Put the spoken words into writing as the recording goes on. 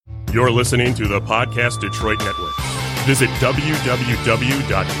You're listening to the Podcast Detroit Network. Visit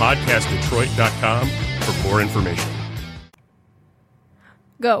www.podcastdetroit.com for more information.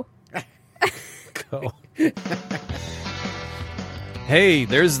 Go. Go. Hey,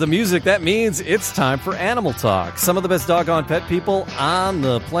 there's the music. That means it's time for Animal Talk. Some of the best doggone pet people on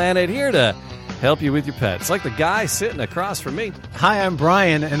the planet here to help you with your pets. Like the guy sitting across from me. Hi, I'm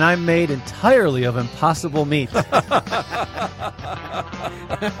Brian, and I'm made entirely of impossible meat.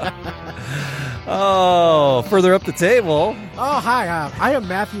 Oh, further up the table. Oh, hi. I am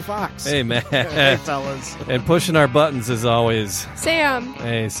Matthew Fox. Hey, man. Hey, fellas. And pushing our buttons as always. Sam.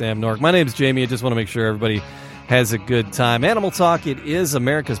 Hey, Sam Nork. My name's Jamie. I just want to make sure everybody has a good time. Animal Talk, it is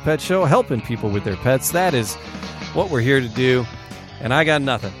America's pet show, helping people with their pets. That is what we're here to do. And I got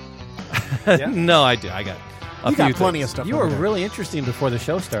nothing. Yeah? No, I do. I got a You few got plenty things. of stuff. You over were there. really interesting before the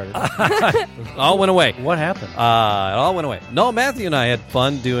show started. All went away. What happened? It all went away. No, Matthew and I had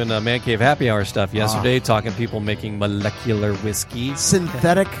fun doing Man Cave Happy Hour stuff yesterday, talking people making molecular whiskey.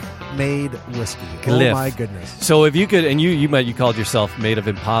 Synthetic made whiskey. Cliff. Oh, my goodness. So if you could, and you called yourself made of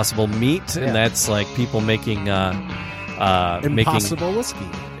impossible meat, Yeah. and that's like people making Impossible whiskey.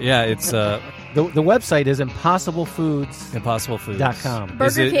 Yeah, it's The website is impossiblefoods.com. Impossible Foods. Burger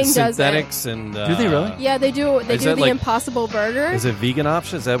Is it King does it. synthetics and Do they really? Yeah, they do. They Is do that the like- Impossible Burger. Is it vegan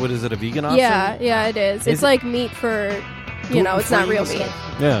option? Is it a vegan option? Yeah, it is. It's it- like meat for, it's not real meat.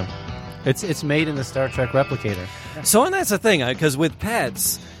 Yeah. It's made in the Star Trek replicator. So, and that's the thing, because with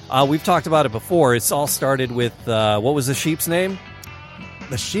pets, we've talked about it before. It's all started with, what was the sheep's name?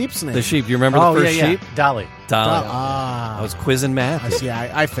 The sheep's name. The sheep. Do you remember Oh, the first yeah, sheep? Dolly. Dolly. Ah. I was quizzing math. I see.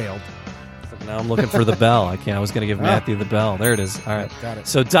 I failed. Now I'm looking for the bell. I was going to give Matthew the bell. There it is. All right. Got it.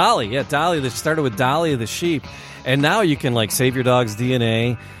 So Dolly. They started with Dolly the sheep. And now you can like save your dog's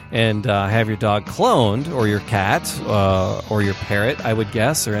DNA and have your dog cloned, or your cat, or your parrot, I would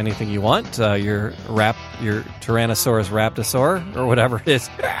guess, or anything you want. Your Tyrannosaurus raptosaur, or whatever it is.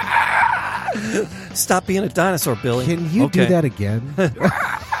 Stop being a dinosaur, Billy. Can you do that again?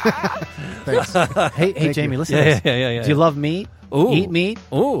 Thanks. Hey, Jamie, listen Yeah, to this. yeah. Do you love meat? Ooh. Eat meat?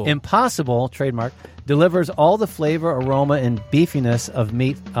 Ooh. Impossible, trademark, delivers all the flavor, aroma, and beefiness of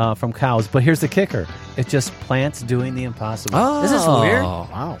meat from cows. But here's the kicker. It's just plants doing the impossible. Oh. This is weird.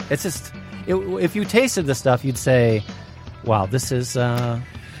 Wow. It's just, if you tasted the stuff, you'd say, wow, this is,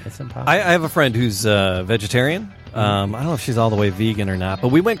 it's impossible. I have a friend who's vegetarian. I don't know if she's all the way vegan or not, but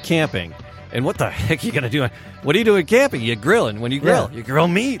we went camping. And what the heck are you going to do? What are you doing camping? You grilling. When you grill, you grill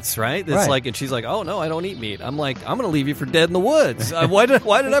meats, right? It's Right. like, and she's like, oh, no, I don't eat meat. I'm like, I'm going to leave you for dead in the woods. Why did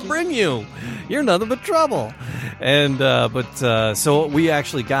I bring you? You're nothing but trouble. And, so we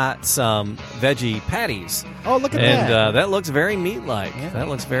actually got some veggie patties. Oh, look at And that. that looks very meat-like. Yeah. That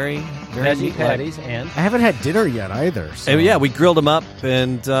looks very, very Veggie meat-like. patties and I haven't had dinner yet either. So. And yeah, we grilled them up,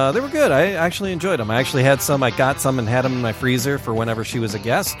 and they were good. I actually enjoyed them. I actually had some. I got some and had them in my freezer for whenever she was a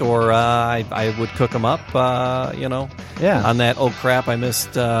guest, or I would cook them up, Yeah. on that, oh, crap, I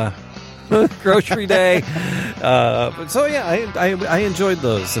missed grocery day. So, yeah, I enjoyed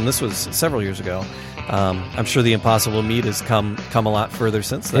those, and this was several years ago. I'm sure the Impossible meat has come a lot further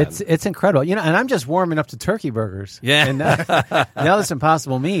since then. It's incredible. And I'm just warming up to turkey burgers. Yeah. And now this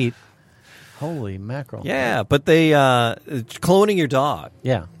impossible meat. Holy mackerel. Yeah, but they cloning your dog.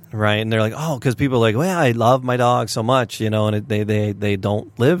 Yeah. Right, and they're like, oh, because people are like, well, I love my dog so much, and they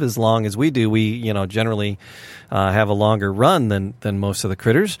don't live as long as we do. We, generally have a longer run than most of the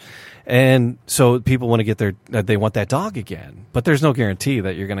critters, and so people want to get they want that dog again. But there's no guarantee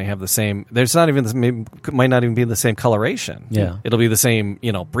that you're going to have the same. There's not even might not even be the same coloration. Yeah. It'll be the same,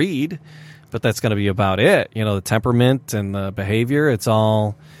 breed, but that's going to be about it. The temperament and the behavior. It's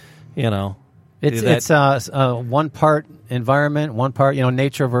all, It's one part environment, one part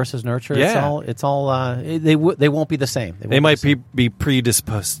nature versus nurture. Yeah. It's all they won't be the same. They might be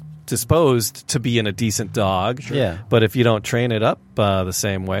predisposed to being a decent dog. Sure. Yeah. But if you don't train it up the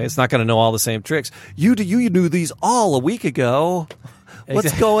same way, it's not going to know all the same tricks. You knew these all a week ago.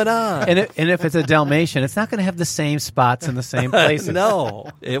 What's going on? And if it's a Dalmatian, it's not going to have the same spots in the same places. No,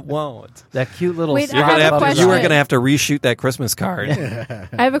 it won't. That cute little. Wait, spot I have a above the question. You eye. are going to have to reshoot that Christmas card. I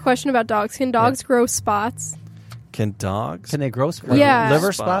have a question about dogs. Can dogs grow spots? Can dogs? Can they grow spots? Yeah.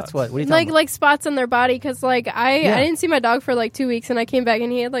 Liver Spots. spots? What are you talking about? Like spots on their body? Because I Yeah. didn't see my dog for like 2 weeks, and I came back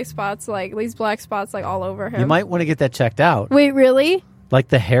and he had like spots, like these black spots, like all over him. You might want to get that checked out. Wait, really? Like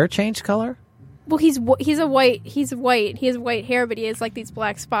the hair changed color? Well, he's white. He has white hair, but he has like these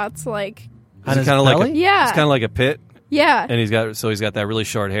black spots, like On his kind of like belly? Yeah. It's kind of like a pit, yeah, and he's got that really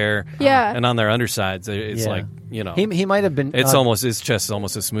short hair. Yeah. And on their undersides, it's Yeah. like He might have been. it's almost his chest is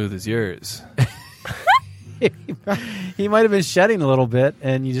almost as smooth as yours. He might have been shedding a little bit,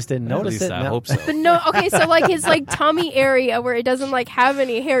 and you just didn't At notice least it. I No. hope so. But no, okay, so like his like tummy area where it doesn't like have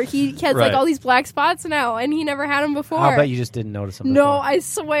any hair, he has Right. like all these black spots now, and he never had them before. I'll bet you just didn't notice them. No,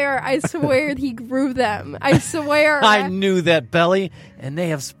 before. I swear he grew them. I swear. I knew that belly, and they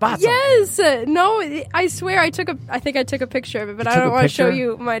have spots. Yes. No, I swear I think I took a picture of it, but I took don't a want to show picture?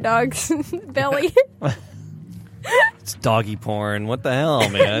 you my dog's belly. It's doggy porn. What the hell,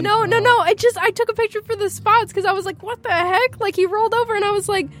 man? No. I took a picture for the spots because I was like, what the heck? Like he rolled over and I was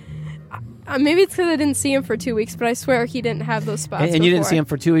like, maybe it's because I didn't see him for 2 weeks, but I swear he didn't have those spots. And you didn't before. see him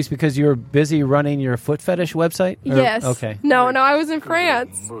for 2 weeks because you were busy running your foot fetish website? Or- Yes. Okay. No, I was in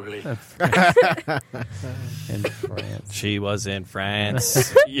France. In France. She was in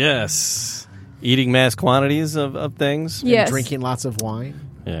France. Yes. Eating mass quantities of things. Yes. Drinking lots of wine.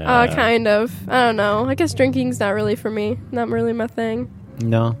 Yeah. Kind of. I don't know. I guess drinking's not really for me. Not really my thing.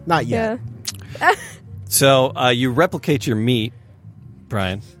 No. Not yet. Yeah. So you replicate your meat,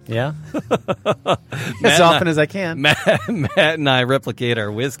 Brian. Yeah? Matt As and often I- as I can. Matt and I replicate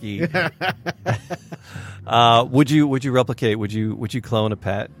our whiskey. Would you replicate? Would you clone a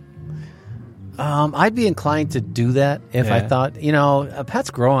pet? I'd be inclined to do that if I Yeah. thought,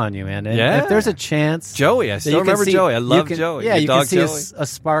 pets grow on you, man. And Yeah. if there's a chance. Joey, I that still you can remember see- Joey. I you love can- Joey. Yeah, Your you dog can see Joey. a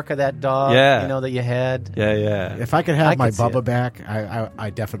spark of that dog Yeah. that you had. Yeah. If I could have I my could see Bubba it. back, I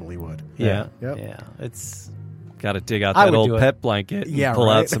definitely would. Yeah. Yep. Yeah. It's. Got to dig out I that would old do it. pet blanket and Yeah, pull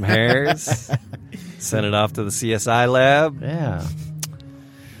right. out some hairs. Send it off to the CSI lab. Yeah.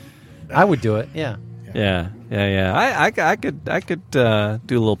 I would do it. Yeah. Yeah. I could do a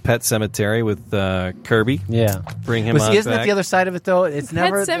little pet cemetery with Kirby. Yeah. Bring him But on see, isn't back. it the other side of it though? It's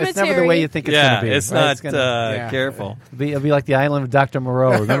never the cemetery. way you think it's yeah, going to be. it's right? not gonna yeah. careful. it'll be like the Island of Dr.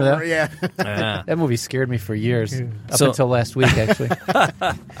 Moreau. Remember that? Yeah. Yeah. That movie scared me for years, up So- until last week, actually.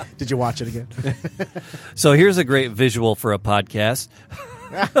 Did you watch it again? So here's a great visual for a podcast.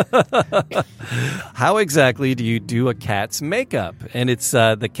 How exactly do you do a cat's makeup? And it's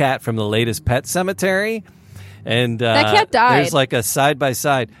the cat from the latest Pet Cemetery. And That cat died. There's like a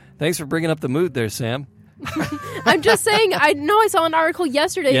side-by-side. Thanks for bringing up the mood there, Sam. I'm just saying, I know I saw an article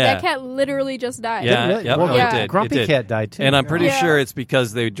yesterday. Yeah. That cat literally just died. Yeah, really? yep, Well, no, yeah. it did. Grumpy it did. Cat died, too. And I'm pretty Yeah. sure it's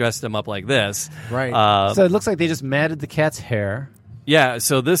because they dressed him up like this. Right. So it looks like they just matted the cat's hair. Yeah,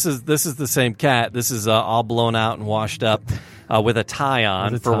 so this is the same cat. This is all blown out and washed up with a tie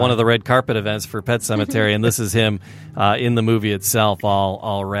on With a for tie. one of the red carpet events for Pet Cemetery, and this is him in the movie itself,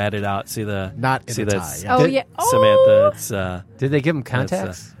 all ratted out. See the Not in see the that's tie, yeah. Oh, Did- yeah. Samantha. Oh! It's Did they give him that's,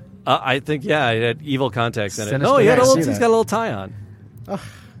 contacts? I think he had evil contacts in it. Sinister No, he had a guy. little, I he's see got that. a little tie on.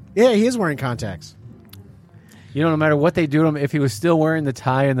 Yeah, he is wearing contacts. No matter what they do to him, if he was still wearing the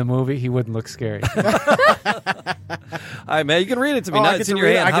tie in the movie, he wouldn't look scary. All right, man, you can read it to me. Oh, now I it's get in to your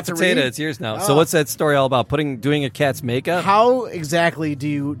read it? hand. I Hot get to potato, read? it's yours now. Oh. So what's that story all about? Doing a cat's makeup? How exactly do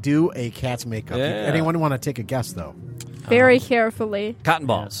you do a cat's makeup? Yeah. Anyone want to take a guess, though? Very carefully. Cotton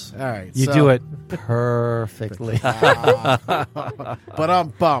balls. All right. You so- do it perfectly.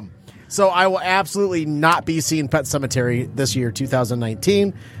 But bum. So I will absolutely not be seeing Pet Cemetery this year,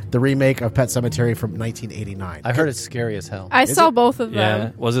 2019, the remake of Pet Cemetery from 1989. I heard it's scary as hell. I saw both of Yeah.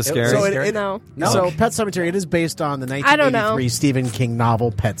 them. Was it scary? So No. So Pet Cemetery, it is based on the I don't know. 1983 Stephen King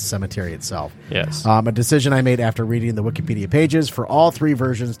novel Pet Cemetery itself. Yes. A decision I made after reading the Wikipedia pages for all three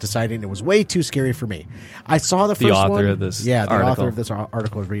versions, deciding it was way too scary for me. I saw the first author one. of this Yeah, the article. author of this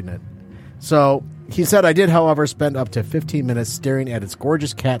article is reading it. So he said, I did, however, spend up to 15 minutes staring at its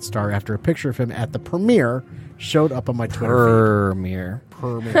gorgeous cat star after a picture of him at the premiere showed up on my Twitter feed.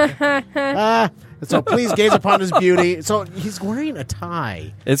 Premiere. So please gaze upon his beauty. So he's wearing a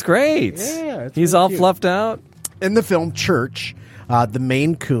tie. It's great. Yeah, it's He's really all cute. fluffed out. In the film Church, the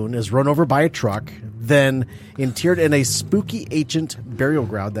Maine Coon is run over by a truck, then interred in a spooky ancient burial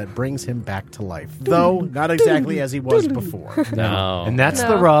ground that brings him back to life. Though not exactly as he was before. No. And that's No.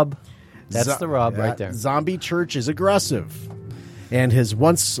 the rub. That's Zo- the rub right there. Zombie Church is aggressive, and his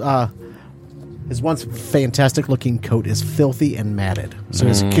once fantastic looking coat is filthy and matted. So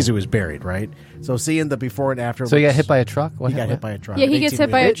because he was buried, right? So seeing the before and after. So he got hit by a truck? What He got happened? hit by a truck. Yeah, he an gets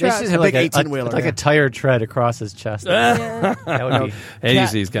hit by a 18-wheeler. truck. They should A have big like 18-wheeler, like yeah. a tire tread across his chest. That would be. And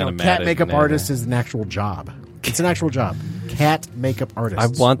usually he's kind of no, mad. cat makeup artist is an actual job. It's an actual job. Cat makeup artist. I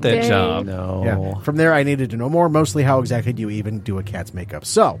want that Dang. job. No. Yeah. From there, I needed to know more. Mostly, how exactly do you even do a cat's makeup?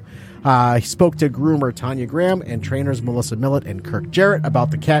 So, he spoke to groomer Tanya Graham and trainers Melissa Millett and Kirk Jarrett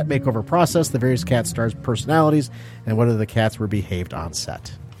about the cat makeover process, the various cat stars' personalities, and whether the cats were behaved on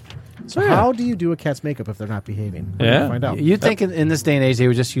set. So how do you do a cat's makeup if they're not behaving? We're Yeah. gonna find out. You'd think in this day and age they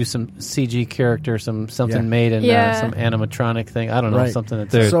would just use some CG character, something made in some animatronic thing. I don't know, Right. something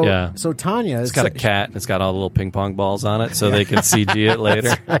that's... There- So, Yeah. so Tanya, It's got a cat, and it's got all the little ping pong balls on it, so they can CG it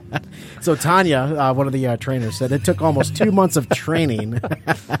later. So Tanya, one of the trainers, said it took almost 2 months of training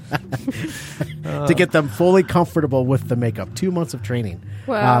to get them fully comfortable with the makeup. 2 months of training.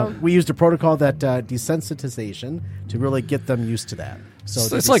 Wow. We used a protocol that desensitization to really get them used to that.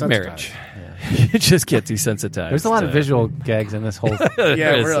 So It's like marriage. You just get desensitized. There's a lot of visual gags in this whole...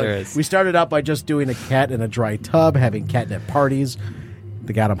 There is, really. there is. We started out by just doing a cat in a dry tub, having catnip parties.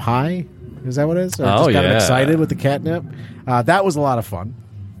 They got them high. Is that what it is? Or just got them excited with the catnip. That was a lot of fun.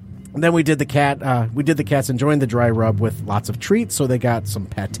 And then we did the cats enjoying the dry rub with lots of treats. So they got some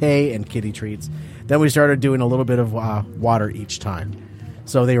pate and kitty treats. Then we started doing a little bit of water each time.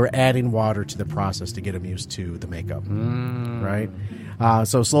 So they were adding water to the process to get them used to the makeup, right?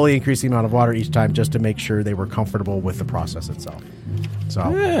 So slowly increasing the amount of water each time just to make sure they were comfortable with the process itself.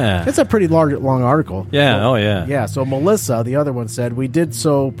 So it's a pretty long article. Yeah, So, yeah. Yeah, so Melissa, the other one, said, we did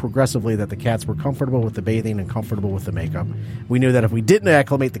so progressively that the cats were comfortable with the bathing and comfortable with the makeup. We knew that if we didn't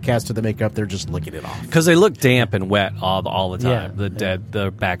acclimate the cats to the makeup, they're just licking it off. Because they look damp and wet all the time. Yeah,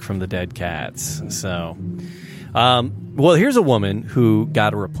 The back from the dead cats. So, well, here's a woman who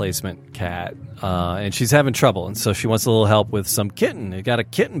got a replacement cat, and she's having trouble, and so she wants a little help with some kitten. I got a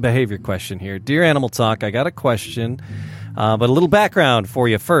kitten behavior question here. Dear Animal Talk, I got a question, but a little background for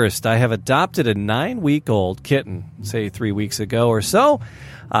you first. I have adopted a 9-week-old kitten, say 3 weeks ago or so.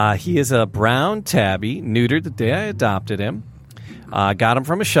 He is a brown tabby, neutered the day I adopted him. Got him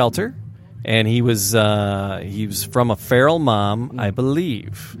from a shelter, and he was from a feral mom, I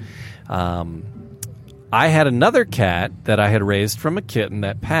believe. I had another cat that I had raised from a kitten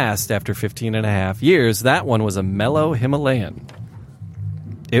that passed after 15 and a half years. That one was a mellow Himalayan.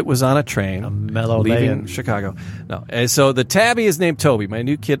 It was on a train. A mellow leaving Himalayan. Chicago. No. And so the tabby is named Toby. My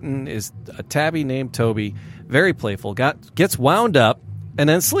new kitten is a tabby named Toby. Very playful. Gets wound up and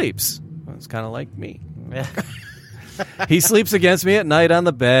then sleeps. It's kind of like me. He sleeps against me at night on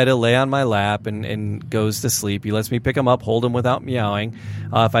the bed. He'll lay on my lap and goes to sleep. He lets me pick him up, hold him without meowing.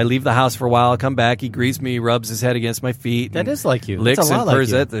 If I leave the house for a while, I'll come back. He greets me, rubs his head against my feet. That is like you. Licks That's a lot and like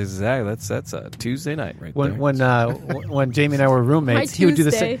purrs. you. Exactly. That's a Tuesday night right there. When Jamie and I were roommates, My he would do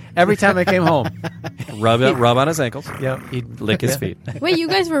the Tuesday. same every time I came home. Rub on his ankles. Yeah, he'd Lick his feet. Wait, you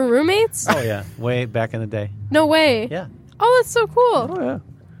guys were roommates? Oh yeah, way back in the day. No way. Yeah, Oh, that's so cool. Oh, yeah.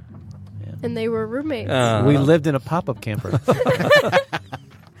 And they were roommates. we lived in a pop-up camper.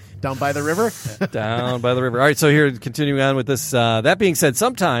 Down by the river? Down by the river. All right, so here, continuing on with this. That being said,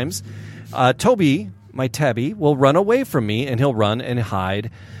 sometimes Toby, my tabby, will run away from me, and he'll run and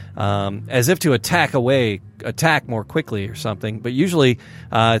hide as if to attack more quickly or something. But usually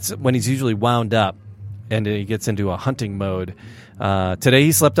it's when he's usually wound up and he gets into a hunting mode. Today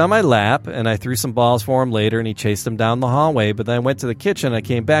he slept on my lap, and I threw some balls for him later, and he chased them down the hallway. But then I went to the kitchen, I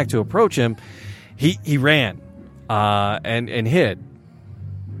came back to approach him. He ran and hid.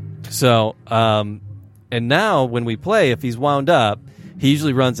 So, and now when we play, if he's wound up, he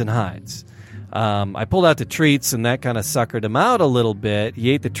usually runs and hides. I pulled out the treats, and that kind of suckered him out a little bit.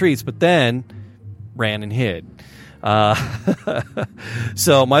 He ate the treats, but then ran and hid.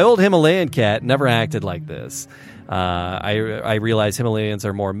 So my old Himalayan cat never acted like this. I realize Himalayans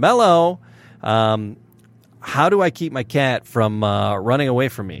are more mellow. How do I keep my cat from running away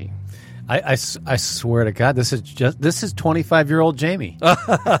from me? I swear to God, this is 25-year-old Jamie.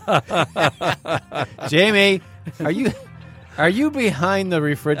 Jamie, are you behind the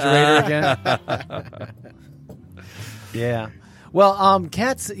refrigerator again? Yeah. Well,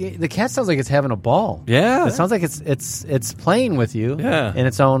 the cat sounds like it's having a ball. Yeah. It sounds like it's playing with you. Yeah. In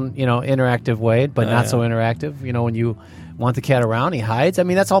its own, interactive way, but not so interactive. When you want the cat around, he hides. I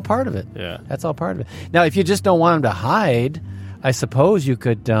mean, that's all part of it. Yeah. That's all part of it. Now, if you just don't want him to hide, I suppose you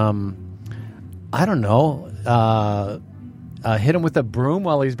could I don't know, hit him with a broom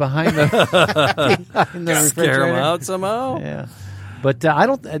while he's behind the refrigerator. Scare him out somehow? Yeah. But I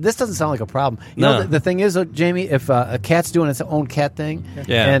don't. This doesn't sound like a problem. You know, the thing is, Jamie, if a cat's doing its own cat thing,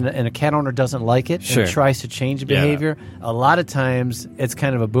 and a cat owner doesn't like it and tries to change the behavior, a lot of times it's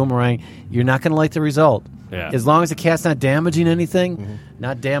kind of a boomerang. You're not going to like the result. Yeah. As long as the cat's not damaging anything,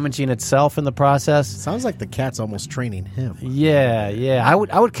 not damaging itself in the process. Sounds like the cat's almost training him. Yeah. I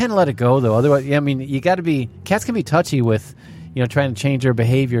would kind of let it go though. Otherwise, I mean, you got to be. Cats can be touchy with. Trying to change their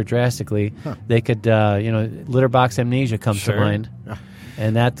behavior drastically. They could, litter box amnesia comes to mind,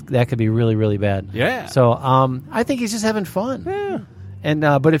 and that could be really, really bad. Yeah. So I think he's just having fun. Yeah. And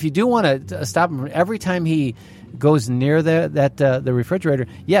but if you do want to stop him, every time he goes near the refrigerator,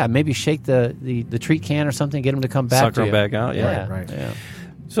 maybe shake the treat can or something, get him to come back. Sucker to you. back out. Yeah, right. Yeah.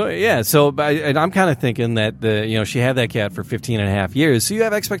 So I'm kind of thinking that she had that cat for 15 and a half years, so you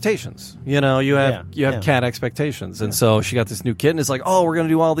have expectations. You have cat expectations, and so she got this new kitten. It's like, oh, we're going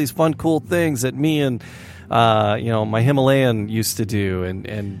to do all these fun, cool things that me and my Himalayan used to do,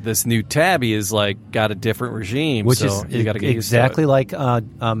 and this new tabby is like got a different regime, which so is you got to get exactly used to it.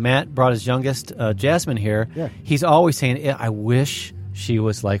 like Matt brought his youngest Jasmine here. Yeah. He's always saying, I wish she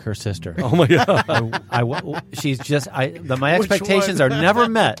was like her sister. Oh my God! She's just my expectations are never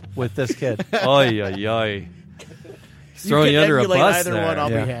met with this kid. Oy, oy, oy. Throwing you under a bus either there. one, I'll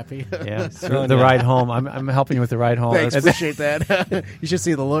be happy. Yeah, the ride home. I'm helping you with the ride home. Thanks, appreciate that. You should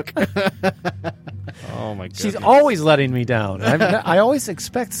see the look. Oh my God! She's always letting me down. I always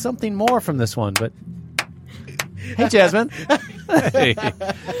expect something more from this one, but. Hey, Jasmine. Hey.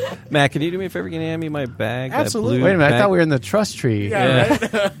 Matt, can you do me a favor? Can you hand me my bag? Absolutely. That blue Wait a minute. bag? I thought we were in the trust tree. Yeah.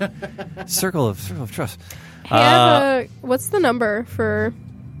 Right? Circle of trust. Hey, what's the number for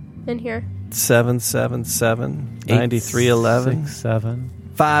in here? 777-9311.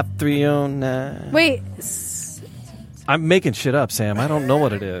 5309. Wait. I'm making shit up, Sam. I don't know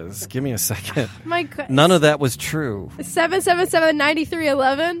what it is. Give me a second. My God. None of that was true.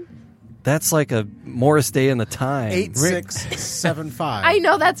 777-9311? That's like a Morris Day in the time. 8675. I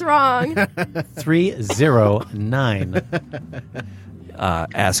know that's wrong. 309.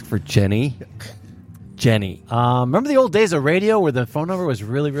 Ask for Jenny. Jenny. Remember the old days of radio where the phone number was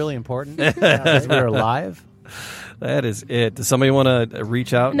really, really important because we were live? That is it. Does somebody want to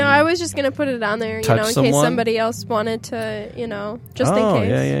reach out? No, I was just going to put it on there, in case somebody else wanted to, just in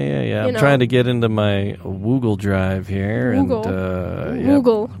case. Yeah. I'm trying to get into my Woogle Drive here.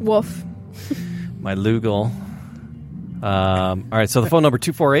 Woogle. Woof. My Lugal. All right, so the phone number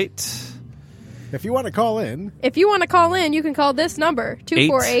 248. If you want to call in. If you want to call in, you can call this number,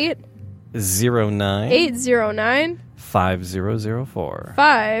 248 809 5004.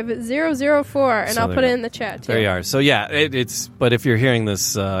 5004, and I'll put it in the chat too. There you are. So yeah, it's. But if you're hearing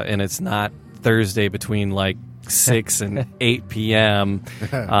this and it's not Thursday between like 6 and 8 p.m.,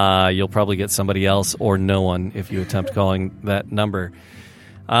 you'll probably get somebody else or no one if you attempt calling that number.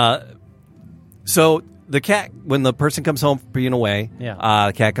 So the cat, when the person comes home from being away,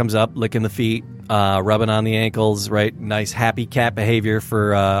 the cat comes up, licking the feet, rubbing on the ankles, right? Nice, happy cat behavior for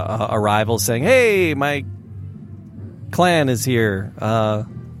arrival, saying, "Hey, my clan is here."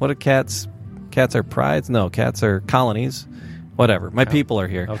 What are cats? Cats are prides? No, cats are colonies. Whatever. My people are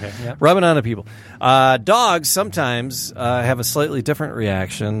here. Okay. Yep. Rubbing on the people. Dogs sometimes have a slightly different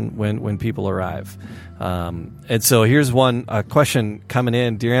reaction when people arrive. And so here's one question coming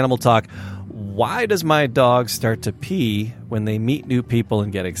in. Dear Animal Talk, why does my dog start to pee when they meet new people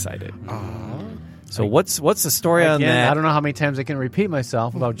and get excited? So what's the story on that? I don't know how many times I can repeat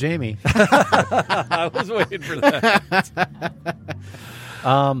myself about Jamie. I was waiting for that.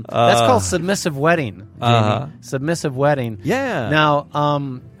 That's called submissive wedding, Jamie. Submissive wedding. Yeah. Now,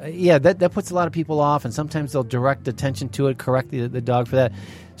 that puts a lot of people off, and sometimes they'll direct attention to it, correct the dog for that.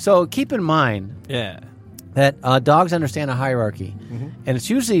 So keep in mind that dogs understand a hierarchy, and it's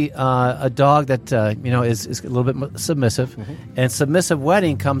usually a dog that is a little bit submissive, and submissive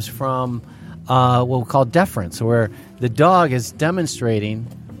wedding comes from what we call deference, where the dog is demonstrating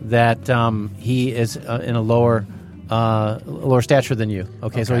that he is in a lower stature than you.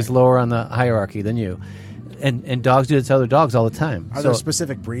 Okay, so he's lower on the hierarchy than you. And dogs do this to other dogs all the time. Are there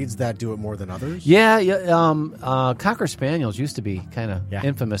specific breeds that do it more than others? Yeah. Cocker Spaniels used to be kind of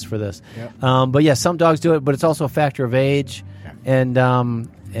infamous for this. Yep. But yeah, some dogs do it, but it's also a factor of age and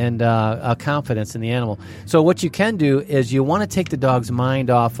confidence in the animal. So what you can do is you want to take the dog's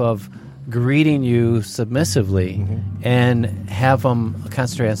mind off of greeting you submissively and have them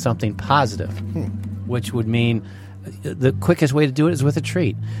concentrate on something positive, which would mean the quickest way to do it is with a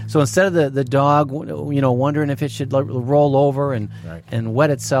treat. So instead of the dog, wondering if it should roll over and wet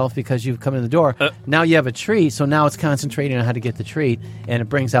itself because you've come in the door, now you have a treat. So now it's concentrating on how to get the treat, and it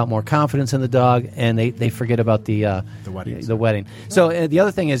brings out more confidence in the dog, and they forget about the wedding. So the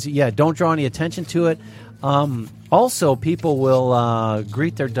other thing is, don't draw any attention to it. Also, people will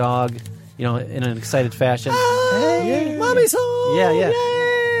greet their dog, in an excited fashion. Hey, mommy's home! Yeah. Yay!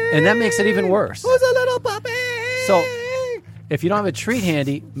 And that makes it even worse. Who's a little puppy? So, if you don't have a treat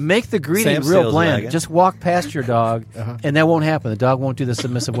handy, make the greeting real bland. Just walk past your dog, and that won't happen. The dog won't do the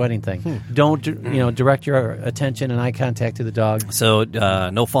submissive wedding thing. Don't direct your attention and eye contact to the dog. So,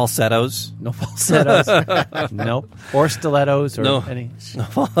 no falsettos. No falsettos. Nope. Or stilettos or any.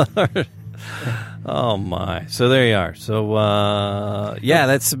 Oh my! So there you are. So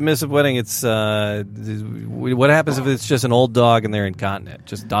that's submissive wedding. It's what happens if it's just an old dog and they're incontinent?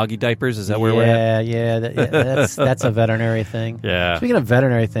 Just doggy diapers? Is that where we're at? Yeah. That's a veterinary thing. Yeah. Speaking of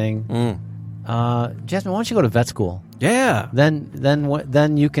veterinary thing, Jasmine, why don't you go to vet school? Yeah.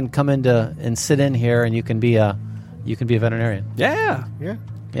 Then you can come and sit in here, and you can be a veterinarian. Yeah. Yeah.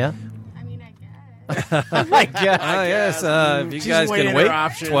 Yeah. I guess. Oh, yes. If you guys can wait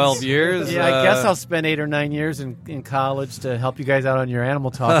 12 years. Yeah, I guess I'll spend 8 or 9 years in college to help you guys out on your Animal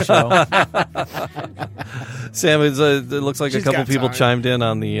Talk show. Sam, it looks like She's a couple got people time. chimed in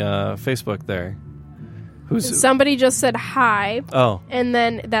on the Facebook there. Somebody just said hi. Oh. And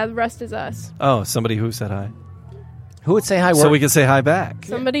then the rest is us. Oh, somebody who said hi. Who would say hi? So we can say hi back.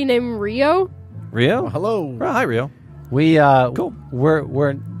 Somebody named Rio. Rio? Hello. Oh, hi, Rio. We cool.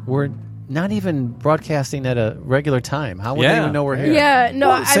 We're not even broadcasting at a regular time. How would they even know we're here? Yeah, no,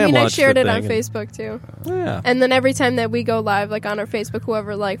 Well, Sam I launched shared the it on thing Facebook too. Yeah. And then every time that we go live, like on our Facebook,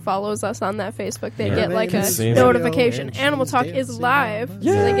 whoever follows us on that Facebook, they get like a See. notification. And Animal she's Talk is dancing. live,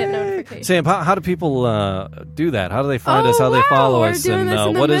 so they get notifications. Sam, how do people do that? How do they find us? How do they follow we're us? doing And this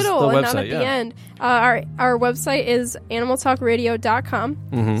in the what is middle the and website? not at the end. Our website is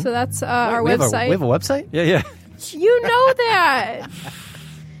animaltalkradio.com. So that's our we website. we have a website? Yeah. You know that.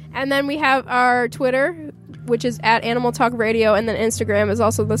 And then we have our Twitter, which is at Animal Talk Radio, and then Instagram is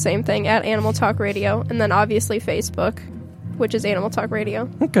also the same thing, at Animal Talk Radio, and then obviously Facebook, which is Animal Talk Radio.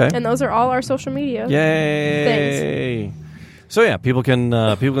 Okay. And those are all our social media. Yay. So yeah, people can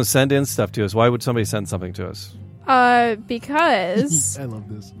send in stuff to us. Why would somebody send something to us? Because I love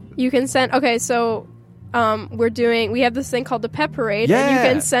this. you can send. Okay, so we have this thing called the Pet Parade, and Yeah. you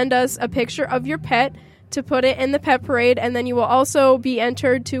can send us a picture of your pet to put it in the Pet Parade, and then you will also be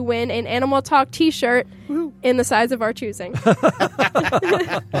entered to win an Animal Talk T-shirt in the size of our choosing.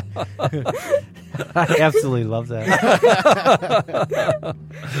 I absolutely love that.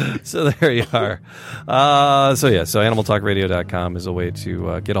 So there you are. So animaltalkradio.com is a way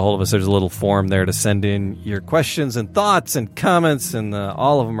to get a hold of us. There's a little form there to send in your questions and thoughts and comments, and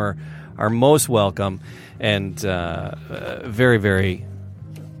all of them are most welcome and very, very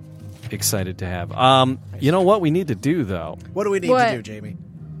excited to have. You know what we need to do, though? What do we need to do, Jamie?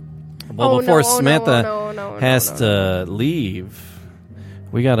 Well, before Samantha no, has to leave,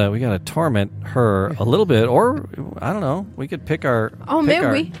 we gotta torment her a little bit, or I don't know. We could pick our. Oh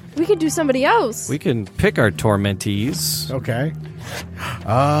man, we could do somebody else. We can pick our tormentees. Okay.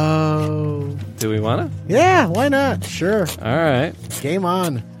 Oh. Do we want to? Yeah, why not? Sure. All right. Game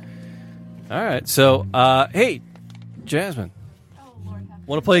on. All right. So, hey, Jasmine.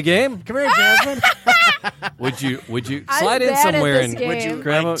 Want to play a game? Come here, Jasmine. Would you I'm slide in bad at somewhere this and game. Would you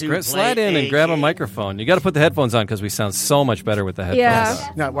grab slide in and grab a microphone? You got to put the headphones on because we sound so much better with the headphones. Yeah.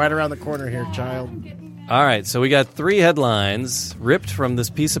 Not right around the corner here, child. All right, so we got 3 headlines ripped from this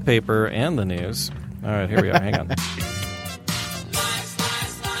piece of paper and the news. All right, here we are. Hang on.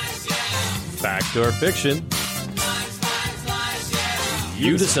 Fact or fiction?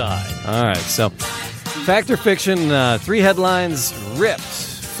 You decide. All right, so fact or fiction, 3 headlines ripped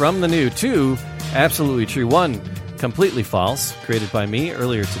from the news. 2 absolutely true. 1 completely false, created by me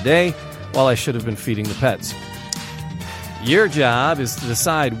earlier today while I should have been feeding the pets. Your job is to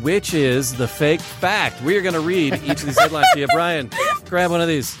decide which is the fake fact. We are going to read each of these headlines to you. Brian, grab one of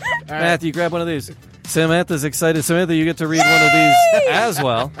these. Matthew, grab one of these. Samantha's excited. Samantha, you get to read one of these as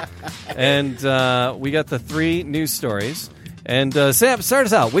well. And we got the 3 news stories. And Sam, start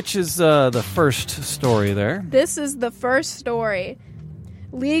us out. Which is the first story there? This is the first story.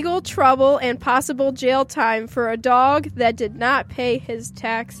 Legal trouble and possible jail time for a dog that did not pay his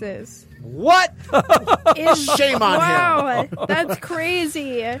taxes. What? Shame on him. Wow, that's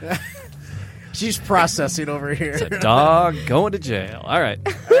crazy. She's processing over here. It's a dog going to jail. All right.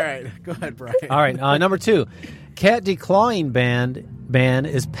 All right. Go ahead, Brian. All right, number 2. Cat declawing ban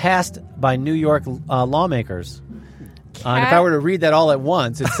is passed by New York lawmakers. And if I were to read that all at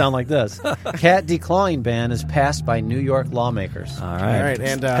once, it'd sound like this. Cat declawing ban is passed by New York lawmakers. All right. All right,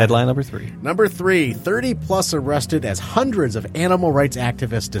 and headline number 3. Number 3, 30-plus arrested as hundreds of animal rights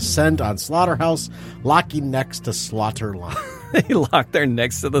activists descend on slaughterhouse, locking next to slaughter line. They lock their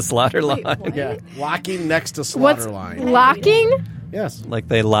necks to the slaughter line. Yeah, locking next to slaughter line. Locking? Yes. Like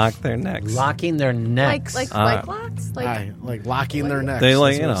they lock their necks. Locking their necks. Like locks? Like locking their necks. They That's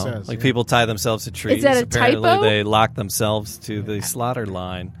what it says, like yeah. people tie themselves to trees. Is that a Apparently typo? they lock themselves to the slaughter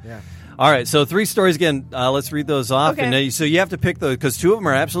line. Yeah. All right, so 3 stories again. Let's read those off. Okay. And so you have to pick those because 2 of them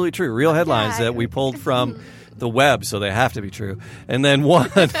are absolutely true, real headlines that we pulled from the web, so they have to be true. And then one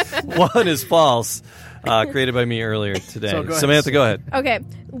is false, created by me earlier today. So go ahead. Samantha, go ahead. Okay.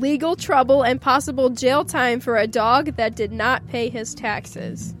 Legal trouble and possible jail time for a dog that did not pay his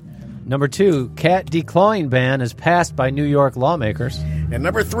taxes. Number 2, cat declawing ban is passed by New York lawmakers. And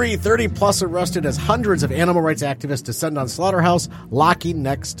number 3, 30-plus arrested as hundreds of animal rights activists descend on slaughterhouse, locking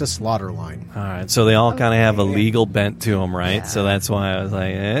next to slaughter line. All right, so they all kind of have a legal bent to them, right? Yeah. So that's why I was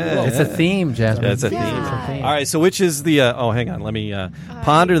like, it's a theme, Jasmine. That's a theme. All right, so which is the? Hang on, let me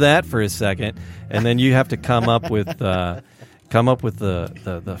ponder that for a second, and then you have to come up with the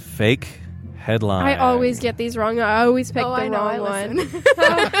fake headline. I always get these wrong. I always pick the wrong one.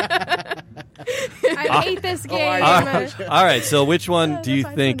 I hate this game. All right, so which one do you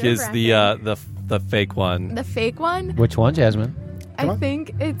think is the fake one? The fake one? Which one, Jasmine? I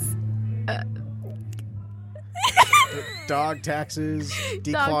think it's dog taxes,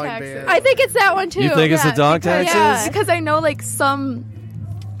 declawing ban. I think it's that one too. You think it's the dog taxes? Yeah, because I know some.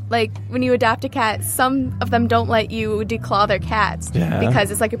 Like, when you adopt a cat, some of them don't let you declaw their cats because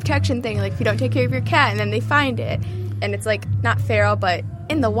it's like a protection thing. Like, if you don't take care of your cat and then they find it, and it's, like, not feral, but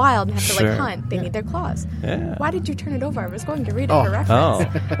in the wild and have to, like, hunt, they need their claws. Yeah. Why did you turn it over? I was going to read it for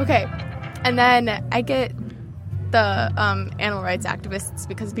reference. Okay. And then I get the animal rights activists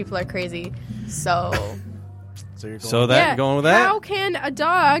because people are crazy. So you're going with that? How can a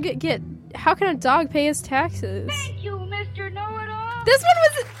dog pay his taxes? Thank you, Mr. Know-It-All. This one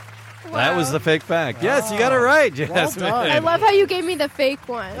was... Wow. That was the fake fact. Yes, you got it right, Jasmine. Well done. I love how you gave me the fake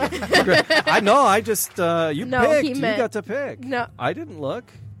one. I know. I just you picked. You got to pick. No, I didn't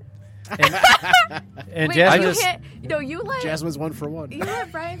look. And wait, Jasmine, you let Jasmine's 1 for 1. You let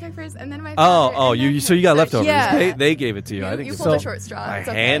Brian pick first, and then my father. So you got leftovers. Yeah. They gave it to you. I didn't. You pulled a short straw. I It's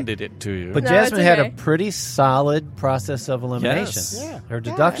okay. handed it to you. But No, Jasmine it's had a okay. pretty solid process of elimination. Yes. Yeah. Her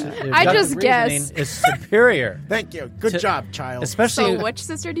deduction. I just deductive guessed. reasoning is superior. Thank you. Good job, child. Especially So, which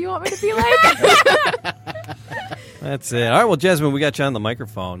sister do you want me to be like? That's it. All right. Well, Jasmine, we got you on the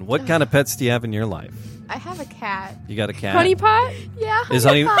microphone. What kind of pets do you have in your life? I have a cat. You got a cat. Honey Pot? Yeah, Is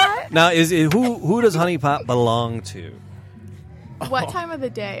Honey Honey Pot. now? Who does Honey Pot belong to? What time of the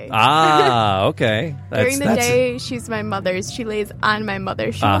day? Okay. During the day, she's my mother's. She lays on my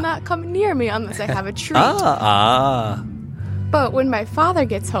mother. She will not come near me unless I have a treat. But when my father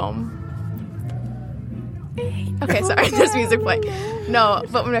gets home... Okay, sorry, there's music playing. No,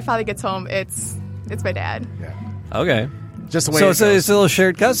 but when my father gets home, it's my dad. Yeah. Okay. Just the way So it it's goes. a little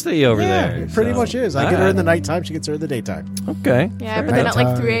shared custody over there. It pretty much is. I get her in the nighttime. She gets her in the daytime. Okay. Yeah, but then at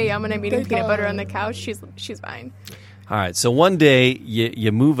like 3 a.m. when I'm eating peanut butter on the couch, she's fine. All right. So one day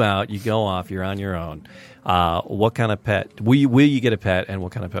you move out, you go off, you're on your own. What kind of pet? Will you get a pet, and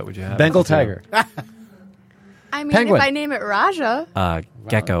what kind of pet would you have? Bengal tiger. I mean, Penguin. if I name it Raja.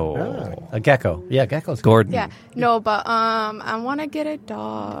 Gecko. A gecko. Yeah, gecko's good. Gordon. Yeah. No, but I want to get a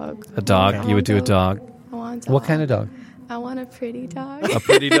dog. A dog. You would do a dog. I want a dog. What kind of dog? I want a pretty dog. A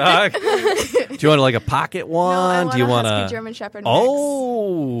pretty dog. Do you want like a pocket one? No, I want do you a want husky German Shepherd mix.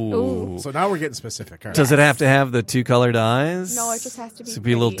 Oh. So now we're getting specific. All right. Does it have to have the 2 colored eyes? No, it just has to be So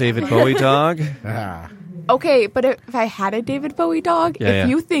be a little pretty. David Bowie dog. Okay, but if I had a David Bowie dog, Yeah.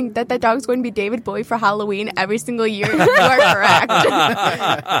 you think that dog's going to be David Bowie for Halloween every single year, you are correct.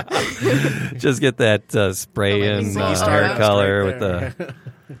 Just get that spray lightning in bolt. hair Right color with there.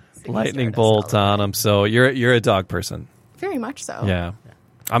 the lightning bolt on them. So you're a dog person. Very much so. Yeah.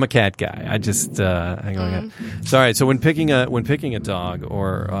 I'm a cat guy. I just hang on. Sorry. So when picking a dog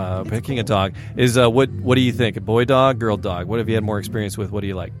or picking a dog is what do you think? A boy dog, girl dog? What have you had more experience with? What do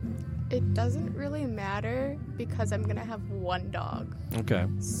you like? It doesn't really matter because I'm going to have one dog. Okay.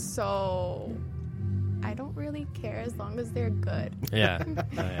 So I don't really care as long as they're good. Yeah.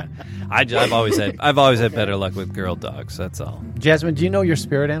 Yeah. I've always had better luck with girl dogs. That's all. Jasmine, do you know your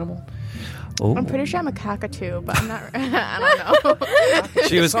spirit animal? Oh. I'm pretty sure I'm a cockatoo, but I'm not. I don't know.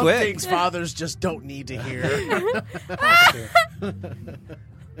 She was Some quick. things fathers just don't need to hear.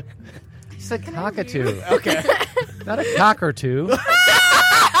 He said cockatoo. Okay. Not a cock or two.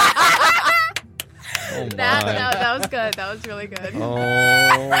 Oh my. That was good. That was really good. Oh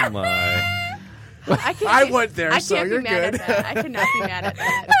my. I went there, I so can't you're be mad good. At that. I cannot be mad at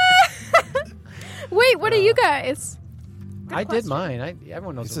that. Wait, what are you guys? I did mine.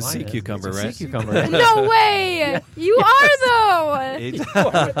 Everyone knows It's what a mine sea is. cucumber, It's a right? Sea cucumber. No way! You are though.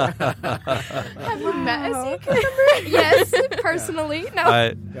 Have you met a sea cucumber? Yes, personally. No.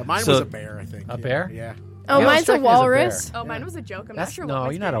 Yeah, mine So- was a bear, I think. A bear? Yeah. Oh, You mine's a strike me as a walrus. Oh, mine was a joke. I'm That's- not sure. no, what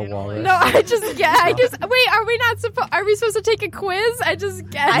my you're not a spirit animal walrus. is. No, wait, are we not supposed? Are we supposed to take a quiz? I just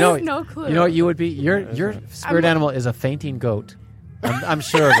guessed. I No, have no clue. You know what you would be? Your spirit animal is a fainting goat. I'm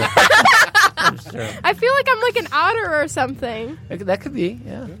sure of it. I feel like I'm like an otter or something. That could be,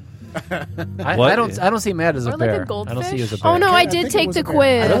 yeah. I don't see Matt as a bear. Like a goldfish? I don't see you as a bear. Oh no, I did take the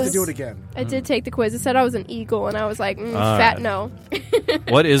quiz. I'd have to do it again. I did take the quiz. It said I was an eagle, and I was like, fat right. no.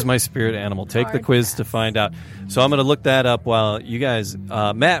 What is my spirit animal? Take the quiz to find out. So I'm going to look that up while you guys...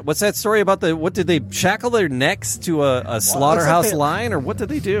 Matt, what's that story about what did they shackle their necks to a slaughterhouse line, or what did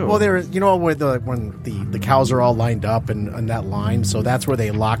they do? Well, when the cows are all lined up in that line, so that's where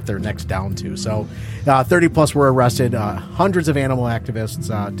they locked their necks down to. So 30 plus were arrested. Hundreds of animal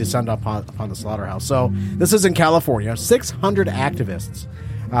activists descend upon the slaughterhouse. So this is in California. 600 activists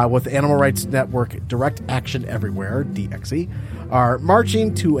with Animal Rights Network Direct Action Everywhere, DXE, are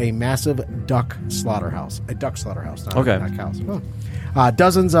marching to a massive duck slaughterhouse. A duck slaughterhouse, not cows.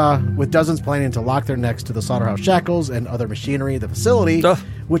 With dozens planning to lock their necks to the slaughterhouse shackles and other machinery. The facility,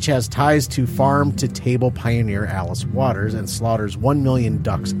 which has ties to farm-to-table pioneer Alice Waters and slaughters 1 million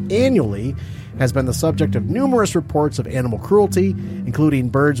ducks annually, has been the subject of numerous reports of animal cruelty, including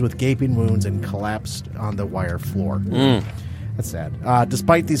birds with gaping wounds and collapsed on the wire floor. That's sad.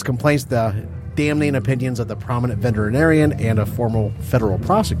 Despite these complaints, the damning opinions of the prominent veterinarian and a former federal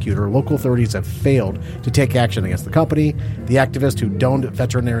prosecutor, local authorities have failed to take action against the company. The activists who donned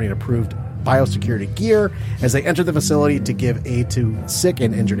veterinarian-approved biosecurity gear as they enter the facility to give aid to sick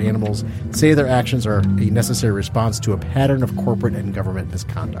and injured animals say their actions are a necessary response to a pattern of corporate and government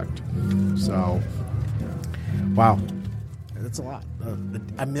misconduct. So, wow. That's a lot.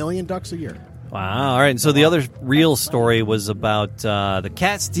 1 million ducks a year. Wow. All right. So the other real story was about the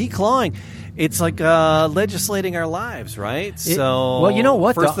cats declawing. It's like legislating our lives, right? Well, you know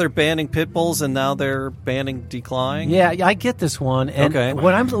what? First they're banning pit bulls, and now they're banning declawing. Yeah, I get this one. And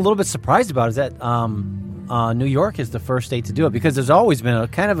what I'm a little bit surprised about is that New York is the first state to do it, because there's always been a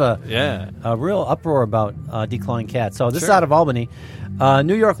kind of a real uproar about declawing cats. So this is out of Albany.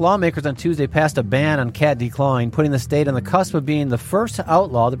 New York lawmakers on Tuesday passed a ban on cat declawing, putting the state on the cusp of being the first to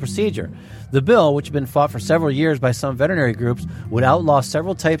outlaw the procedure. The bill, which had been fought for several years by some veterinary groups, would outlaw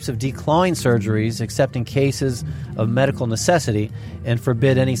several types of declawing surgeries, except in cases of medical necessity, and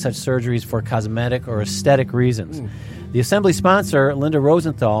forbid any such surgeries for cosmetic or aesthetic reasons. The assembly sponsor, Linda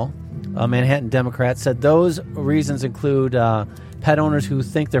Rosenthal, a Manhattan Democrat, said those reasons include pet owners who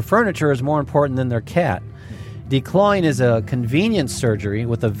think their furniture is more important than their cat. Declawing is a convenience surgery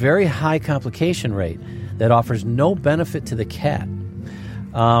with a very high complication rate that offers no benefit to the cat.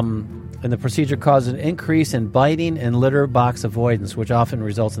 And the procedure causes an increase in biting and litter box avoidance, which often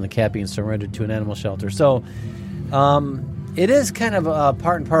results in the cat being surrendered to an animal shelter. So it is kind of a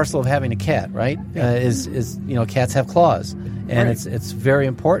part and parcel of having a cat, right? Cats have claws. And it's very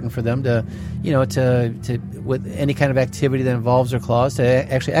important for them to with any kind of activity that involves their claws to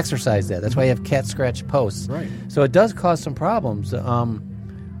actually exercise that. That's why you have cat scratch posts. Right. So it does cause some problems.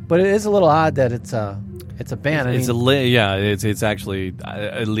 But it is a little odd that it's a ban. It's actually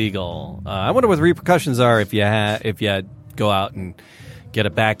illegal. I wonder what the repercussions are if you go out and get a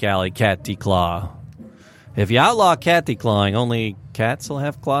back alley cat declaw. If you outlaw cat declawing, only cats will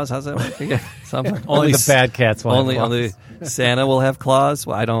have claws. How's that work? Only the bad cats will have claws. Only Santa will have claws.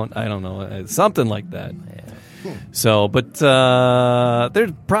 Well, I don't know. Something like that. Yeah. So, but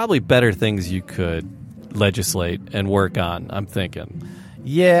there's probably better things you could legislate and work on, I'm thinking.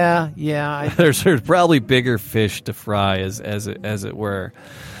 Yeah. There's probably bigger fish to fry, as it were.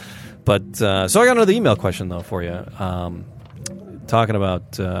 But so I got another email question though for you. Talking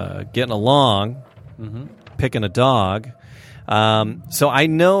about getting along, picking a dog. So I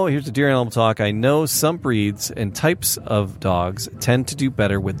know, here's the Deer Animal Talk, I know some breeds and types of dogs tend to do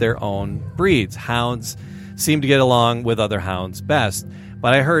better with their own breeds. Hounds seem to get along with other hounds best.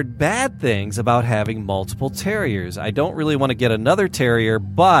 But I heard bad things about having multiple terriers. I don't really want to get another terrier,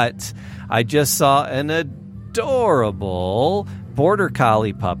 but I just saw an adorable border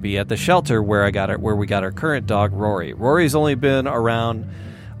collie puppy at the shelter where we got our current dog, Rory. Rory's only been around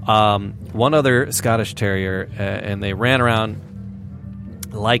one other Scottish terrier, and they ran around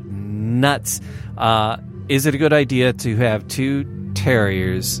like nuts. Is it a good idea to have two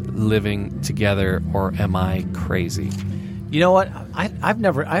terriers living together, or am I crazy? You know what? I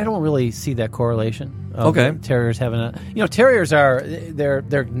don't really see that correlation. Okay. Terriers having terriers are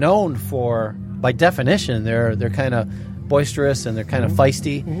they're known for, by definition, they're kind of boisterous and they're kind of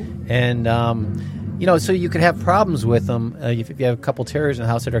feisty, and so you could have problems with them if you have a couple terriers in the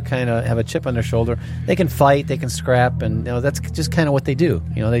house that are kind of have a chip on their shoulder. They can fight, they can scrap, and that's just kind of what they do.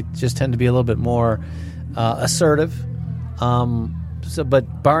 They just tend to be a little bit more assertive.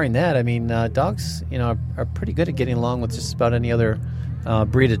 But barring that, I mean, dogs, are pretty good at getting along with just about any other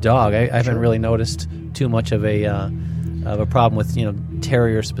breed of dog. I haven't really noticed too much of a problem with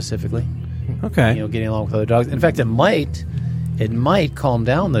terrier specifically. Okay. Getting along with other dogs. In fact, it might calm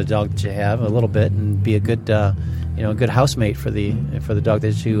down the dog that you have a little bit and be a good good housemate for the dog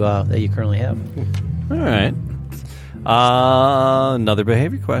that you currently have. All right. Another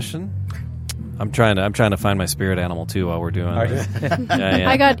behavior question. I'm trying to find my spirit animal too while we're doing this. Yeah.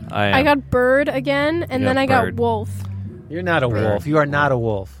 I got bird again, and then I got wolf. You're not a wolf. You are not a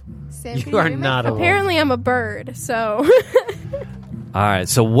wolf. Sam, You are not a wolf. Apparently, I'm a bird. So. All right.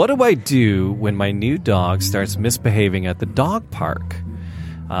 So what do I do when my new dog starts misbehaving at the dog park,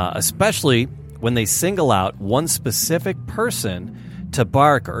 especially when they single out one specific person to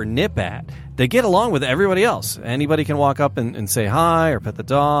bark or nip at? They get along with everybody else. Anybody can walk up and say hi or pet the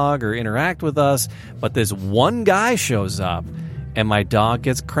dog or interact with us. But this one guy shows up and my dog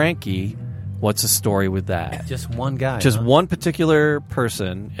gets cranky. What's the story with that? Just one guy. Just one particular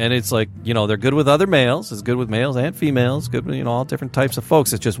person. And it's like, they're good with other males. It's good with males and females. Good with, all different types of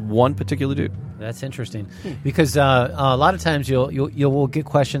folks. It's just one particular dude. That's interesting. Because a lot of times you'll get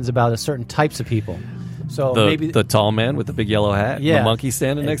questions about certain types of people. So maybe the tall man with the big yellow hat, and the monkey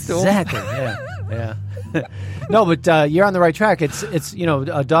standing next to him. Exactly. Yeah. No, but you're on the right track. It's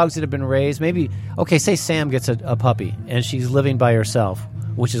dogs that have been raised. Maybe say Sam gets a puppy and she's living by herself,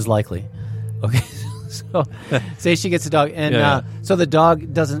 which is likely. Okay, so say she gets a dog, and so the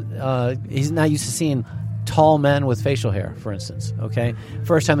dog doesn't. He's not used to seeing tall men with facial hair, for instance. Okay,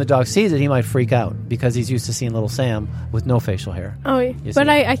 first time the dog sees it, he might freak out because he's used to seeing little Sam with no facial hair. Oh, but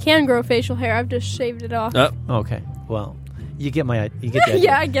I can grow facial hair. I've just shaved it off. Okay, well, you get the idea.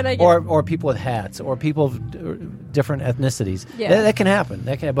 Yeah, I get. Or people with hats, or people of different ethnicities. Yeah, that can happen.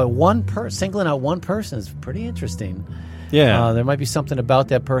 But singling out one person is pretty interesting. Yeah, there might be something about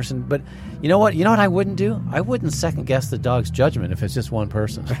that person, but you know what? I wouldn't do? I wouldn't second guess the dog's judgment if it's just one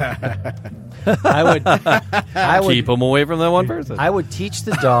person. I would keep him away from that one person. I would teach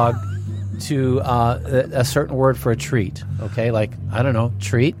the dog to a certain word for a treat. Okay, like I don't know,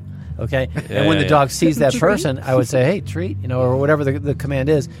 treat. Okay, and when the dog sees that person, I would say, "Hey, treat," or whatever the command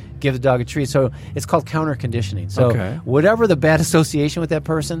is. Give the dog a treat. So it's called counter conditioning. So whatever the bad association with that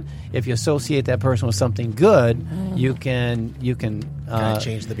person, if you associate that person with something good, you can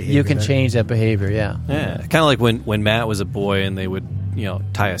change the behavior. You can change that behavior. Yeah. Kind of like when Matt was a boy and they would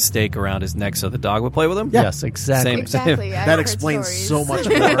tie a stake around his neck so the dog would play with him. Yeah. Yes, exactly. Exactly. That explains so much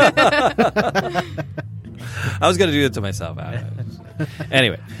more. I was going to do it to myself.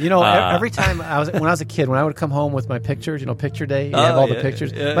 Anyway, every time when I was a kid, when I would come home with my pictures, picture day, you have all the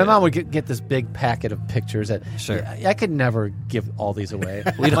pictures. My mom would get this big packet of pictures that I could never give all these away.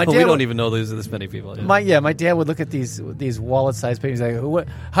 We don't even know there's this many people. Yeah. My dad would look at these wallet-sized pictures. Like,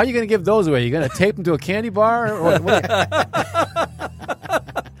 how are you going to give those away? You going to tape them to a candy bar? Or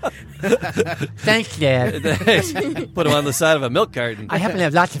Thanks, Dad. Put them on the side of a milk carton. I happen to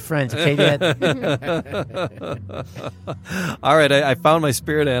have lots of friends, okay, Dad? All right, I found my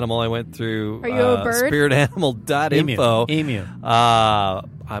spirit animal. I went through Are you a bird? spiritanimal.info. Emu.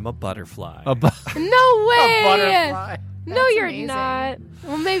 I'm a butterfly. No way! A butterfly. No, you're not.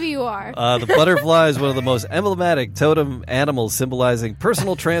 Well, maybe you are. The butterfly is one of the most emblematic totem animals symbolizing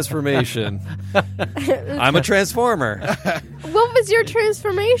personal transformation. I'm a transformer. What was your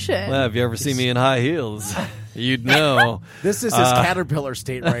transformation? Well, have you ever seen me in high heels? You'd know. This is his caterpillar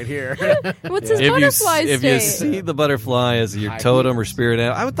state right here. What's his butterfly state? If you see the butterfly as your totem or spirit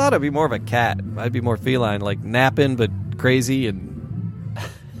animal, I would thought I'd be more of a cat. I'd be more feline, like napping but crazy and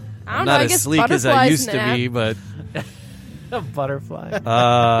not as sleek as I used to be, but... A butterfly.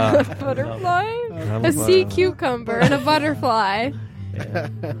 A butterfly? A sea cucumber and a butterfly. Yeah.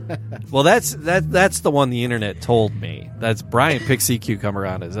 Well, that's the one the internet told me. That's Brian picked sea cucumber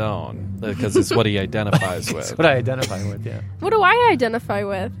on his own because it's what he identifies with. That's what I identify with, yeah. What do I identify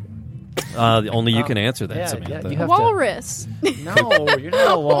with? Only you can answer that, Samantha. Yeah, walrus. No, you're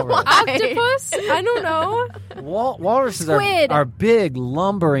not a walrus. Octopus? I don't know. Walruses are big,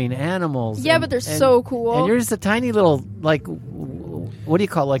 lumbering animals. Yeah, but they're so cool. And you're just a tiny little, what do you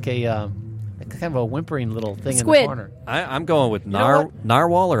call like a kind of a whimpering little thing Squid. In the corner? I'm going with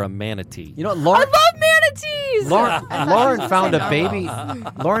narwhal or a manatee. You know, Lauren, I love manatees. Lauren found a baby.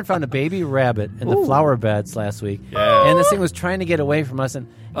 Lauren found a baby rabbit in the flower beds last week, and this thing was trying to get away from us, and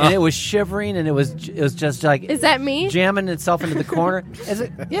it was shivering, and it was just like, is that me? Jamming itself into the corner.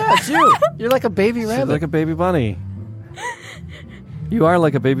 Yeah, it's you. You're like a baby rabbit. She's like a baby bunny. You are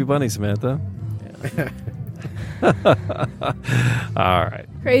like a baby bunny, Samantha. Yeah. All right.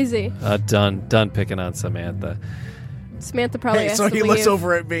 Crazy. Done picking on Samantha. Samantha probably has so to he leave. looks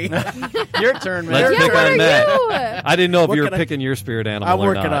over at me. Your turn, man. Let's pick on Matt. You? I didn't know if you were picking your spirit animal I'm or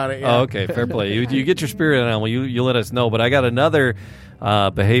working not. on it, yeah. Oh, okay, fair play. You get your spirit animal, you let us know. But I got another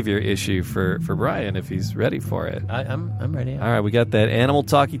behavior issue for Brian if he's ready for it. I'm ready. All right, we got that animal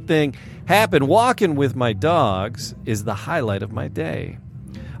talky thing. Happen walking with my dogs is the highlight of my day.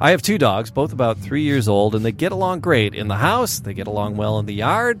 I have 2 dogs, both about 3 years old, and they get along great. In the house, they get along well in the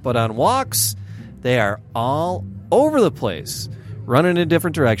yard, but on walks, they are all over the place, running in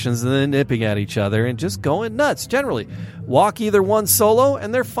different directions and then nipping at each other and just going nuts. Generally, walk either one solo,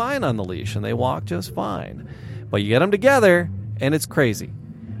 and they're fine on the leash, and they walk just fine. But you get them together, and it's crazy.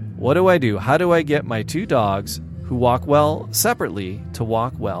 What do I do? How do I get my 2 dogs who walk well separately to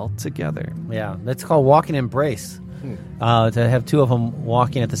walk well together? Yeah, that's called walking embrace. To have 2 of them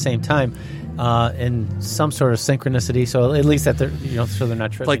walking at the same time in some sort of synchronicity, so at least that they're so they're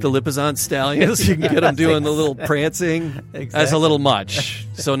not tripping. Like the Lipizzan stallions, you can get them doing the little prancing. Exactly. That's a little much.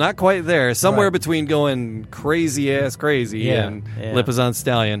 So not quite there. Somewhere between going crazy and Lipizzan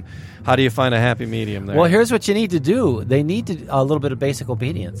stallion. How do you find a happy medium there? Well, here's what you need to do. They need a little bit of basic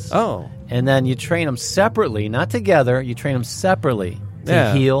obedience. Oh. And then you train them separately, not together. You train them separately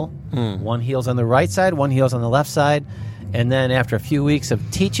to heel. One heel's on the right side, one heel's on the left side. And then after a few weeks of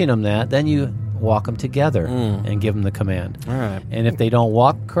teaching them that, then you walk them together and give them the command. All right. And if they don't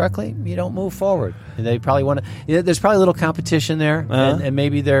walk correctly, you don't move forward. And they probably want to. There's probably a little competition there, and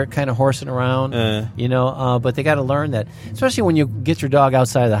maybe they're kind of horsing around, but they got to learn that, especially when you get your dog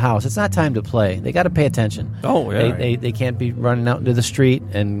outside of the house. It's not time to play. They got to pay attention. Oh, yeah. They can't be running out into the street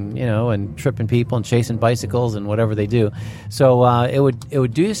and and tripping people and chasing bicycles and whatever they do. So it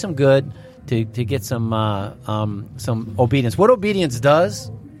would do you some good to get some obedience. What obedience does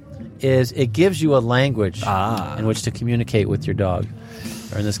is it gives you a language in which to communicate with your dog,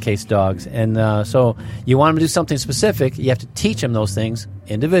 or in this case, dogs. And so you want them to do something specific, you have to teach them those things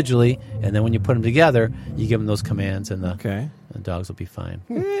individually, and then when you put them together, you give them those commands, and the dogs will be fine.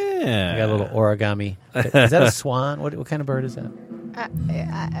 Yeah. I got a little origami. Is that a swan? What kind of bird is that?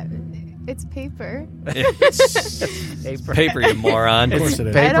 It's paper. Paper, you moron. Of course it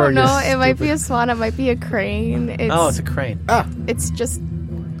is. I don't know. It might be a swan. It might be a crane. It's a crane. It's just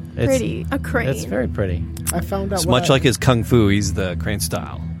pretty. A crane. It's very pretty. I found out. It's much like his kung fu. He's the crane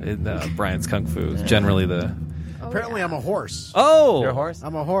style. Brian's kung fu is generally the. Apparently, I'm a horse. Oh, You're a horse?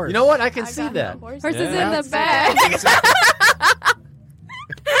 I'm a horse. You know what? I can see that. Horse Horse is in the bag.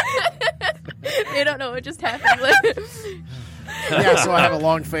 They don't know what just happened. Yeah, so I have a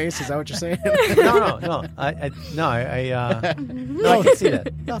long face. Is that what you're saying? No. I can see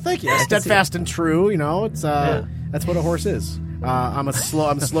that. No, thank you. Steadfast and true. It's that's what a horse is. I'm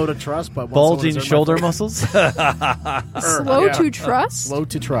slow to trust, but bulging shoulder muscles. Slow to trust. Slow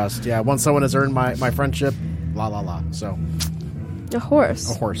to trust. Yeah, once someone has earned my friendship, la la la. So a horse.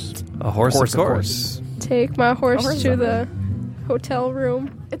 A horse. Of course. Take my horse to the hotel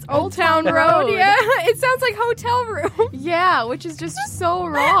room. It's Old Town Road. Yeah, it sounds like hotel room. Yeah, which is just so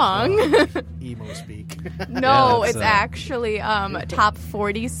wrong. Emo speak. No, it's actually top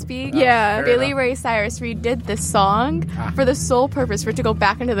 40 speak. Yeah. Billy Ray Cyrus redid this song for the sole purpose for it to go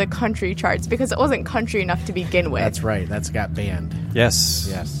back into the country charts because it wasn't country enough to begin with. That's right. That's got banned. Yes.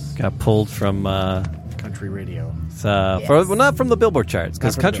 Got pulled from country radio. Not from the Billboard charts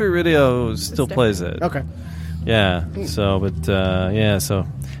because country radio still plays it. Okay. Yeah. So, so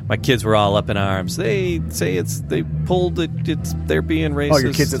my kids were all up in arms. They say they're being racist. Oh,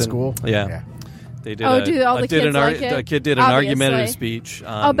 your kids at school? Yeah. They did. Do all the kids like it? A kid did an argumentative speech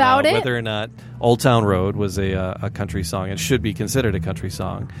on about whether or not Old Town Road was a country song and should be considered a country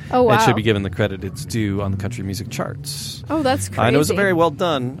song. Oh, wow. And should be given the credit it's due on the country music charts. Oh, that's crazy. And it was a very well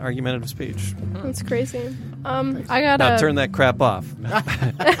done argumentative speech. That's crazy. I gotta now turn that crap off.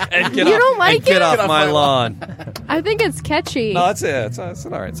 And get you off, don't like and get it? off my lawn. I think it's catchy. No, it's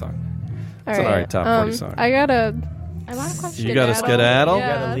an all right song. It's an all right top 40 song. I got a lot of questions. You got to skedaddle?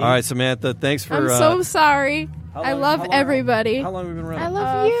 Yeah. All right, Samantha, thanks for... I'm so sorry. I love everybody. How long have we been running? I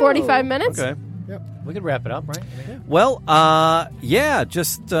love you. 45 minutes. Okay. Yep. We could wrap it up, right? Well,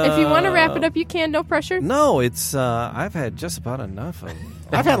 just... if you want to wrap it up, you can. No pressure. No, it's... I've had just about enough of...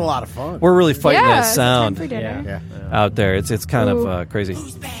 I've had a lot of fun. We're really fighting that it's sound time for dinner. out there. It's kind of crazy.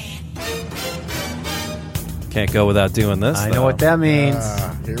 Can't go without doing this. I know what that means.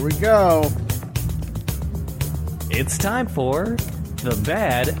 Here we go. It's time for the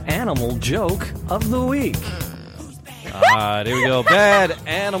bad animal joke of the week. All right, here we go. Bad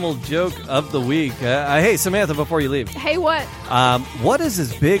animal joke of the week. Hey, Samantha, before you leave. Hey, what? What is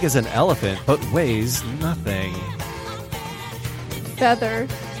as big as an elephant but weighs nothing? Feather.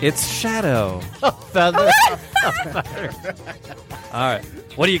 It's Shadow. Feather. All right.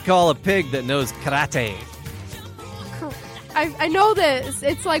 What do you call a pig that knows karate? I know this.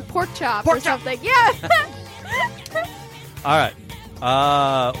 It's like pork chop or something. Yeah. All right.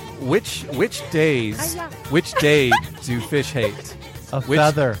 Which days? Which day do fish hate? Which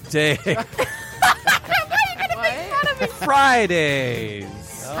feather day? Fridays.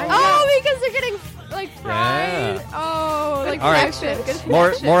 Because they're getting fried. Yeah. Oh, like all right. good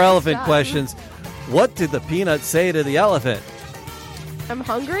More connection. elephant Done. questions. What did the peanut say to the elephant? I'm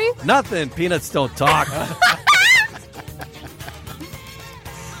hungry. Nothing. Peanuts don't talk.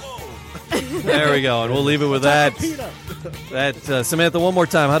 There we go, and we'll leave it with that. Samantha, one more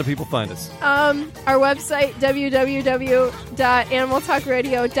time. How do people find us? Our website,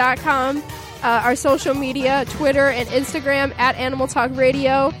 www.animaltalkradio.com. Our social media, Twitter and Instagram at Animal Talk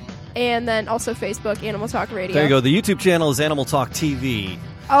Radio, and then also Facebook, Animal Talk Radio. There you go. The YouTube channel is Animal Talk TV.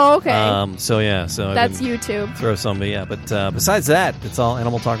 Oh, okay. So that's YouTube. Throw somebody, but besides that, it's all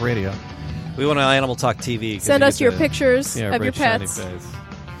Animal Talk Radio. We want Animal Talk TV. Send us your pictures of your pets.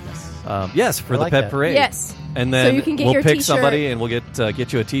 Yes, for the pet parade. Yes. And then so you can get we'll your pick t-shirt. somebody and we'll get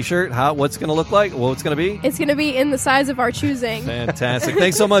you a T-shirt. What's it going to look like? What's going to be? It's going to be in the size of our choosing. Fantastic.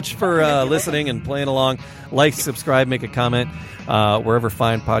 Thanks so much for listening and playing along. Like, subscribe, make a comment. Wherever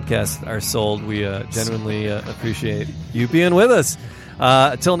fine podcasts are sold, we genuinely appreciate you being with us.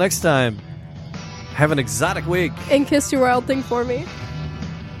 Until next time, have an exotic week. And kiss your wild thing for me.